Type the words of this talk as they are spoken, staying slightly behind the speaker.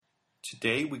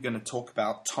Today we're going to talk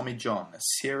about Tommy John, a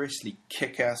seriously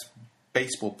kick-ass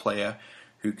baseball player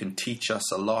who can teach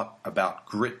us a lot about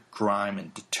grit, grime,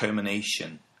 and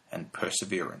determination and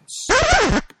perseverance.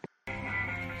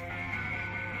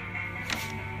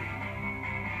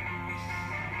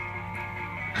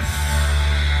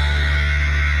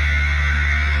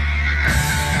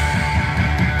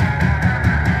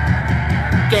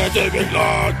 David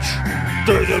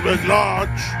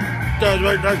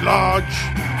Lodge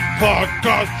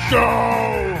podcast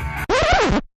show.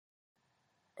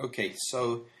 Okay,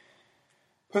 so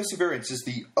perseverance is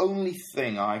the only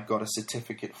thing I got a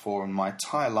certificate for in my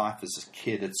entire life as a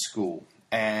kid at school,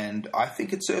 and I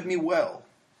think it served me well.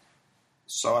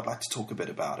 So I'd like to talk a bit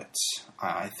about it.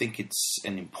 I think it's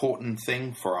an important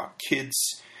thing for our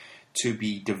kids to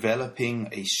be developing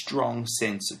a strong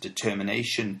sense of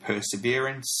determination,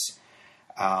 perseverance,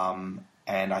 and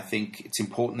I think it's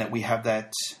important that we have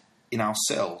that in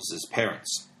ourselves as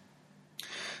parents.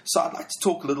 So I'd like to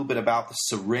talk a little bit about the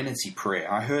Serenity Prayer.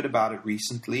 I heard about it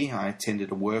recently. I attended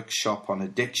a workshop on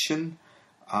addiction,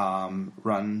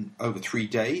 run over 3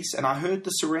 days, and I heard the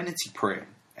Serenity Prayer.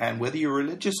 And whether you're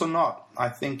religious or not, I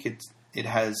think it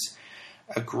has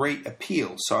a great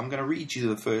appeal. So I'm going to read you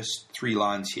the first 3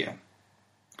 lines here.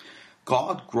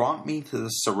 God, grant me the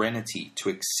serenity to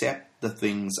accept the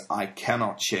things I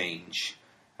cannot change,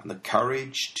 and the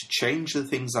courage to change the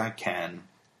things I can,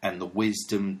 and the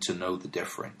wisdom to know the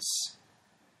difference.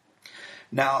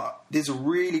 Now, there's a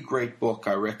really great book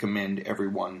I recommend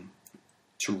everyone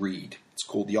to read. It's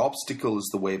called The Obstacle is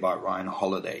the Way by Ryan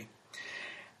Holiday.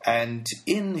 And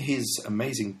in his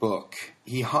amazing book,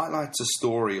 he highlights a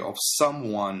story of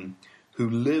someone who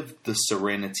lived the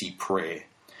Serenity Prayer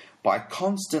by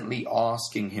constantly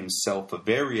asking himself a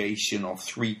variation of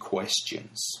 3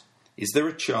 questions. Is there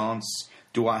a chance?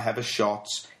 Do I have a shot?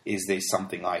 Is there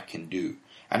something I can do?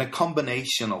 And a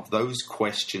combination of those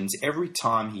questions every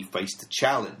time he faced a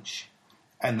challenge.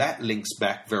 And that links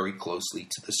back very closely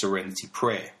to the Serenity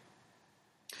Prayer.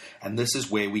 And this is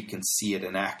where we can see it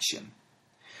in action.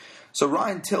 So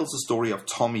Ryan tells the story of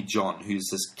Tommy John, who's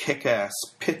this kick-ass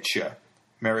pitcher,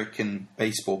 American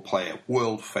baseball player,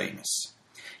 world famous.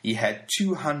 He had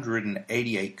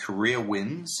 288 career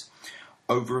wins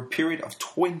over a period of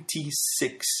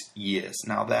 26 years.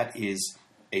 Now that is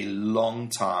a long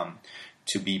time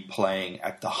to be playing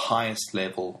at the highest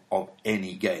level of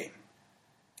any game.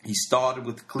 He started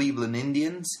with the Cleveland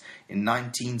Indians in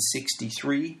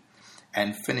 1963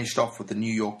 and finished off with the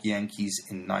New York Yankees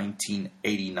in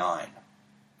 1989.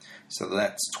 So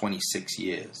that's 26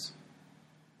 years.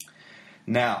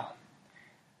 Now,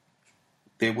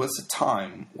 there was a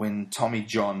time when Tommy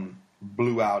John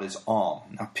blew out his arm.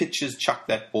 Now, pitchers chuck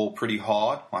that ball pretty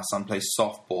hard. My son plays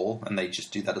softball, and they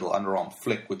just do that little underarm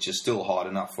flick, which is still hard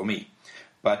enough for me.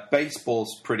 But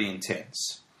baseball's pretty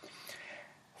intense.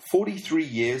 43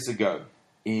 years ago,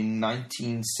 in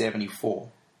 1974,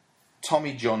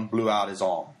 Tommy John blew out his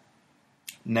arm.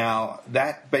 Now,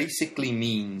 that basically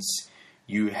means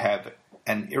you have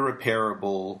an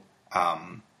irreparable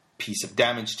piece of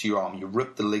damage to your arm. You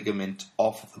rip the ligament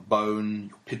off of the bone,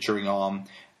 your pitching arm,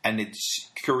 and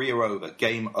it's career over,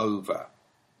 game over.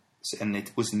 And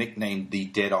it was nicknamed the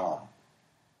dead arm.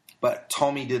 But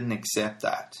Tommy didn't accept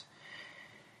that.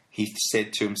 He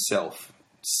said to himself,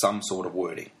 some sort of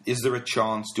wording. Is there a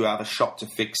chance? Do I have a shot to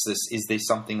fix this? Is there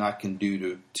something I can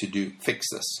do to fix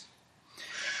this?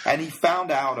 And he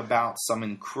found out about some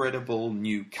incredible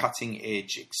new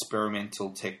cutting-edge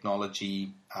experimental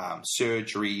technology,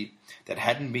 surgery that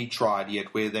hadn't been tried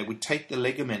yet, where they would take the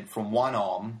ligament from one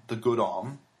arm, the good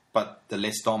arm, but the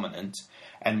less dominant,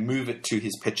 and move it to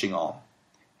his pitching arm.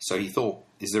 So he thought,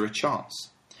 is there a chance?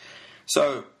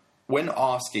 So when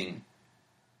asking,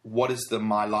 what is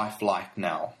my life like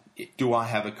now? Do I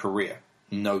have a career?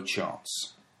 No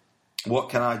chance. What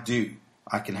can I do?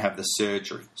 I can have the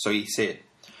surgery. So he said,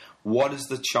 what is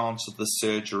the chance of the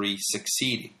surgery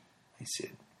succeeding? He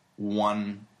said,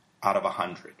 1 out of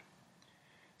 100.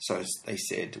 So they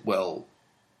said, well,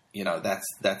 that's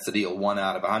the deal, 1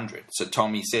 out of 100. So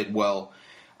Tommy said, well,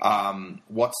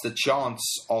 what's the chance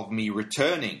of me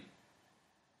returning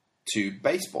to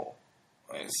baseball?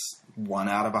 It's 1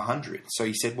 out of 100. So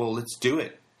he said, well, let's do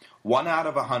it. 1 out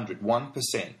of 100,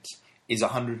 1% is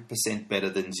 100% better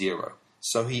than 0.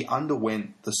 So he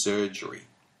underwent the surgery.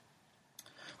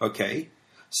 Okay,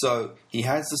 so he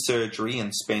has the surgery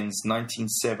and spends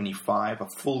 1975, a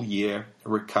full year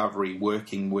recovery,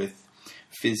 working with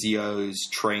physios,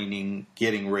 training,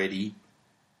 getting ready.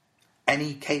 And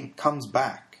he comes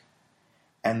back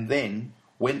and then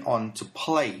went on to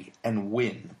play and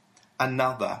win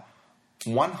another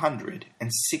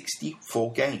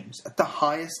 164 games at the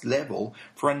highest level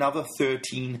for another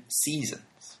 13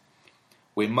 seasons.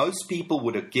 Where most people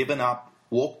would have given up,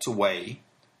 walked away,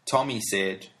 Tommy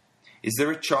said, "Is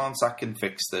there a chance I can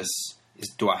fix this?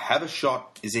 Do I have a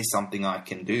shot? Is there something I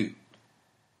can do?"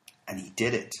 And he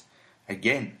did it.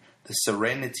 Again, the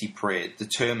serenity prayer,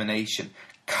 determination,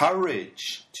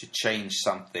 courage to change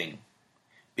something.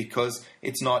 Because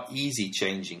it's not easy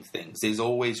changing things. There's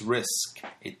always risk.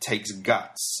 It takes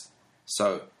guts.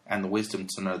 And the wisdom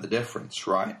to know the difference,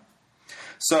 right?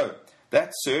 So,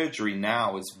 that surgery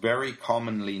now is very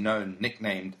commonly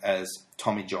nicknamed as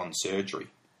Tommy John surgery.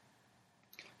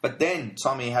 But then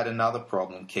Tommy had another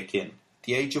problem kick in. At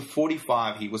the age of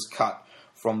 45, he was cut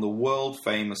from the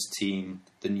world-famous team,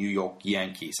 the New York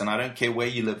Yankees. And I don't care where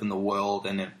you live in the world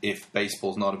and if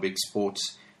baseball's not a big sport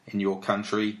in your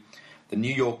country, the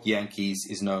New York Yankees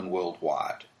is known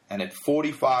worldwide. And at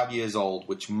 45 years old,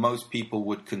 which most people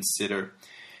would consider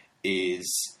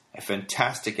is a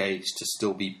fantastic age to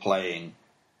still be playing,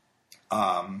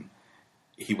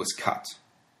 he was cut.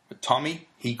 But Tommy,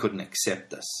 he couldn't accept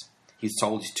this. He's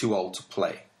told he's too old to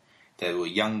play. There were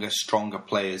younger, stronger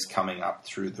players coming up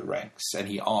through the ranks. And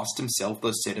he asked himself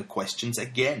those set of questions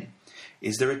again.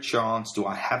 Is there a chance? Do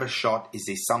I have a shot? Is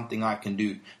there something I can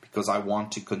do? Because I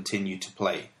want to continue to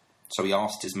play. So he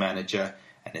asked his manager,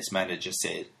 and his manager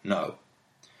said no.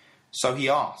 So he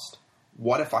asked,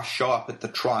 what if I show up at the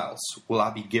trials? Will I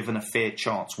be given a fair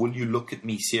chance? Will you look at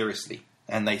me seriously?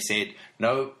 And they said,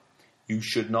 no, you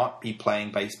should not be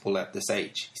playing baseball at this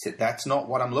age. He said, that's not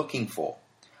what I'm looking for.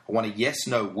 I want a yes,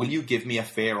 no. Will you give me a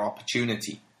fair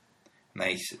opportunity? And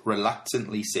they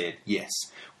reluctantly said, yes,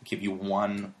 we'll give you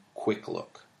one quick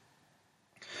look.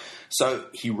 So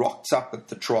he rocked up at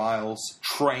the trials,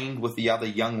 trained with the other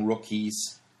young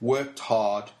rookies, worked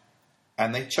hard,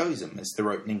 and they chose him as their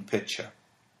opening pitcher.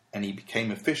 And he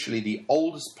became officially the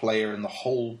oldest player in the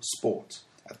whole sport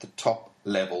at the top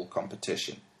level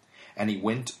competition. And he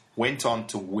went on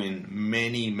to win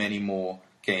many, many more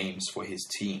games for his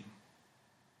team.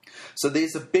 So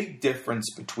there's a big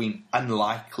difference between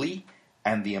unlikely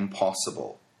and the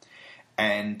impossible.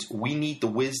 And we need the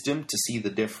wisdom to see the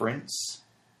difference.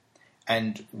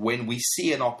 And when we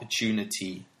see an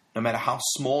opportunity, no matter how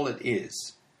small it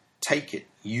is, take it.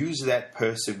 Use that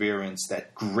perseverance,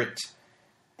 that grit,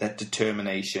 that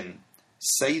determination.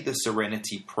 Say the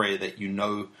serenity prayer that you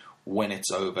know when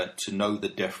it's over to know the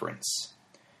difference.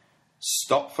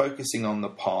 Stop focusing on the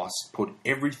past. Put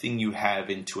everything you have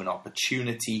into an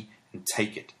opportunity and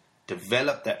take it.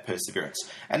 Develop that perseverance.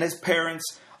 And as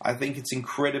parents, I think it's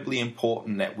incredibly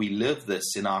important that we live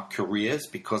this in our careers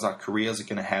because our careers are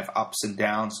going to have ups and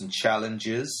downs and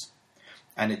challenges.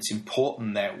 And it's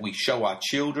important that we show our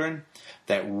children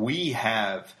that we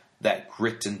have that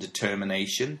grit and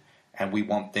determination and we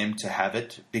want them to have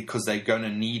it because they're going to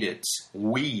need it.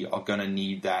 We are going to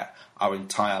need that our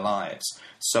entire lives.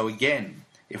 So again,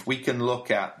 if we can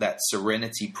look at that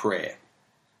serenity prayer,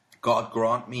 God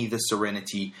grant me the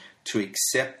serenity to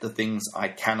accept the things I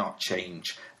cannot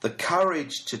change, the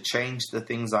courage to change the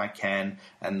things I can,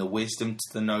 and the wisdom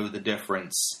to know the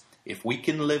difference. If we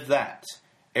can live that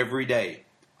every day,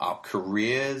 our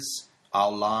careers,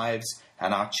 our lives,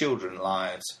 and our children's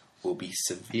lives will be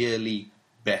severely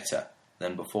better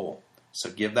than before. So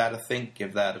give that a think,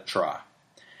 give that a try.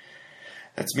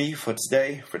 That's me for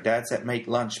today for Dads That Make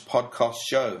Lunch podcast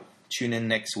show. Tune in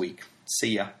next week.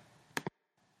 See ya.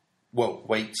 Whoa,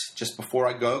 wait, just before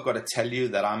I go, I've got to tell you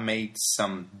that I made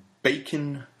some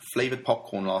bacon-flavored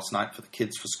popcorn last night for the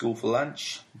kids for school for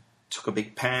lunch. Took a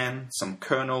big pan, some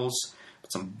kernels,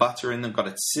 put some butter in them, got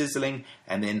it sizzling,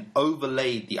 and then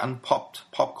overlaid the unpopped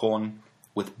popcorn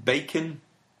with bacon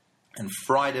and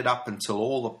fried it up until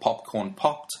all the popcorn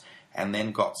popped, and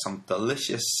then got some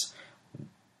delicious,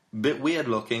 bit weird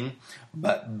looking,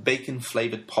 but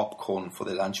bacon-flavored popcorn for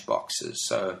the lunch boxes.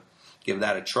 So give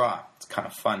that a try. It's kind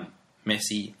of fun.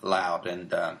 Messy, loud,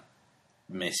 and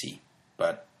messy,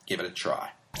 but give it a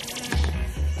try.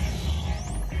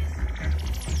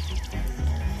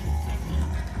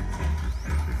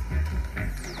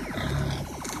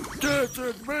 Dads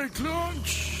That Make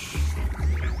Lunch.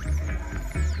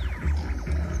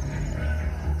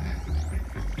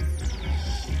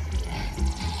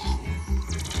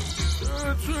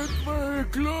 Dads That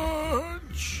Make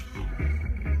Lunch.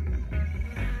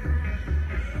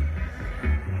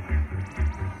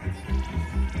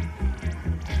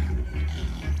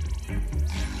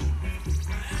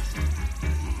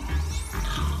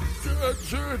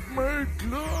 Dads That Make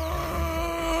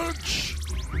Lunch.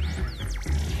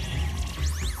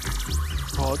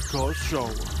 Podcast show.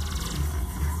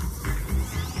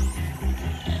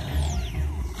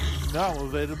 Now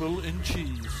available in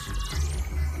cheese.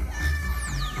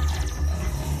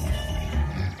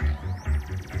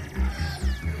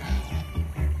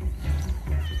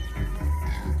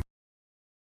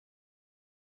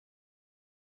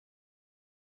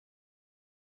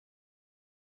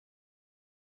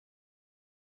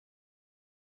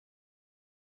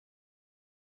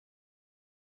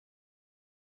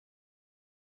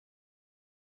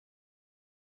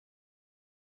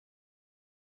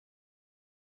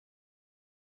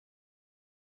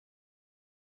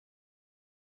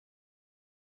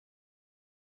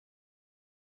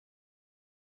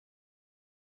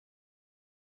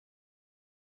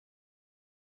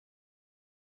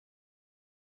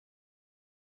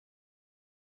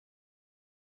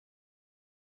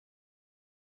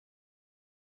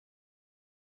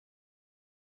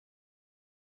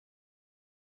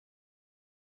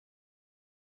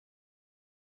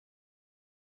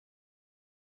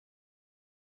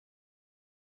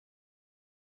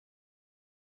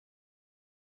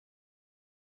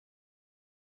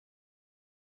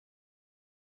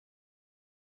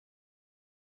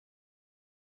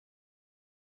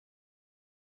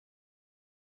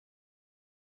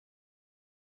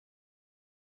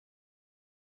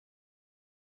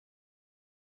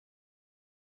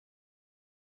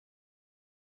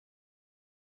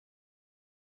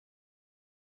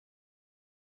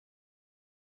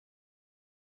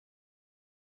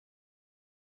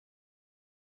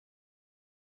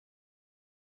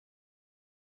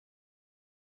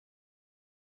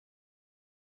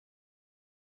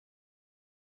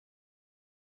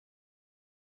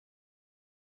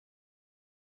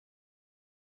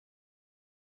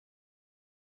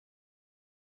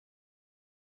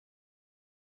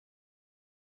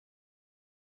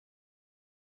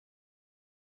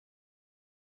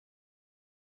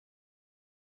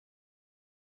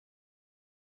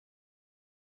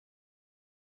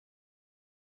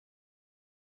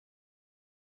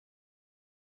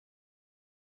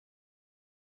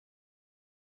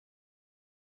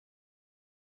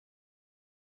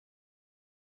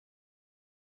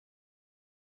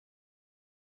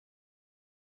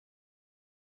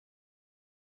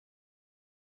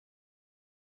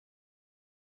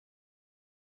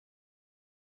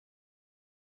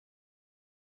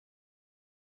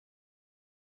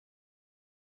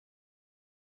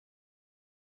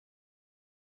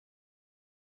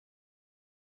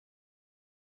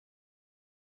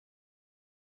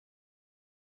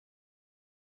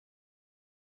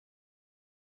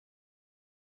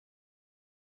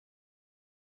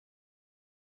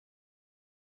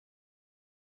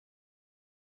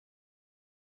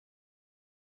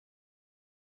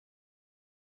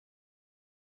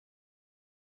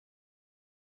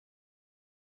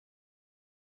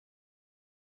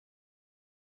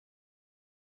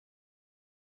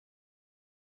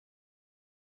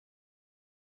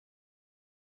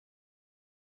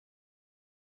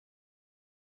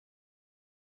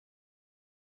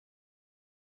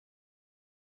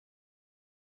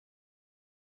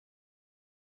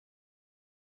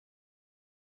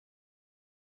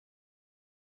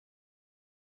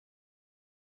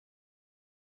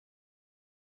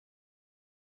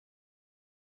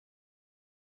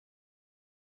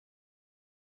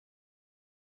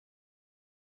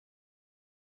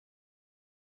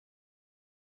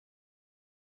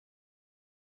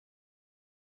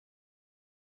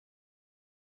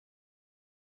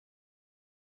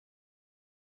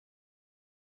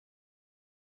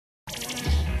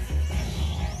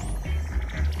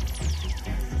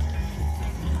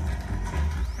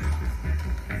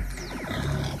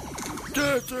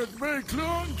 Get and make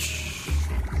lunch.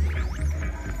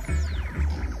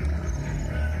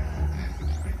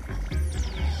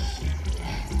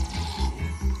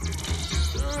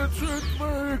 Get and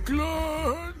make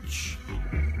lunch.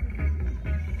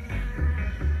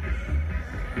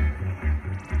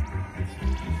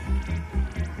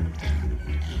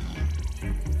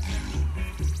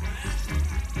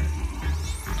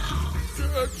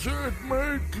 Get and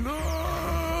make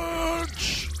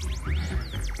lunch.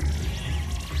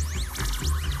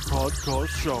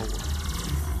 Podcast show.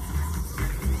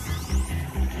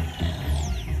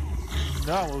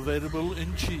 Now available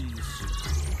in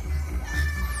cheese.